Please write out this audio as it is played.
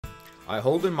I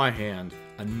hold in my hand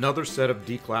another set of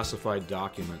declassified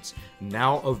documents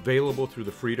now available through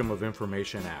the Freedom of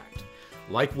Information Act.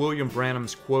 Like William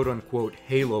Branham's quote-unquote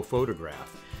halo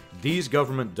photograph, these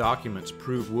government documents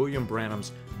prove William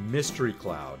Branham's mystery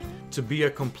cloud to be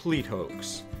a complete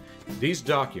hoax. These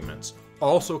documents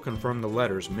also confirm the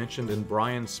letters mentioned in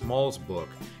Brian Small's book,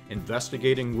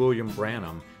 Investigating William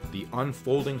Branham, The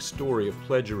Unfolding Story of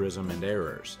Plagiarism and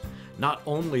Errors. Not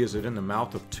only is it in the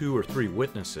mouth of 2 or 3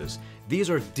 witnesses, these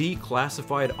are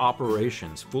declassified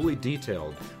operations fully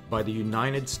detailed by the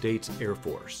United States Air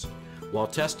Force. While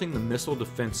testing the missile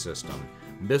defense system,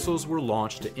 missiles were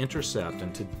launched to intercept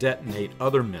and to detonate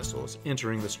other missiles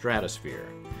entering the stratosphere.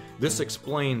 This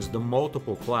explains the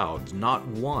multiple clouds, not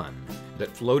one,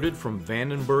 that floated from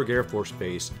Vandenberg Air Force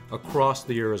Base across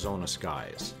the Arizona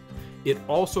skies. It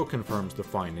also confirms the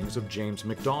findings of James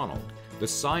McDonald, the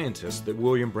scientist that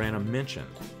William Branham mentioned.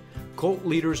 Cult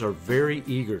leaders are very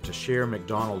eager to share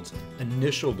McDonald's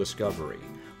initial discovery,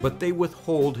 but they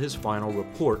withhold his final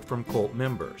report from cult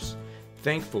members.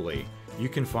 Thankfully, you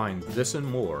can find this and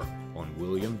more on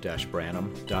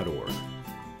william-branham.org.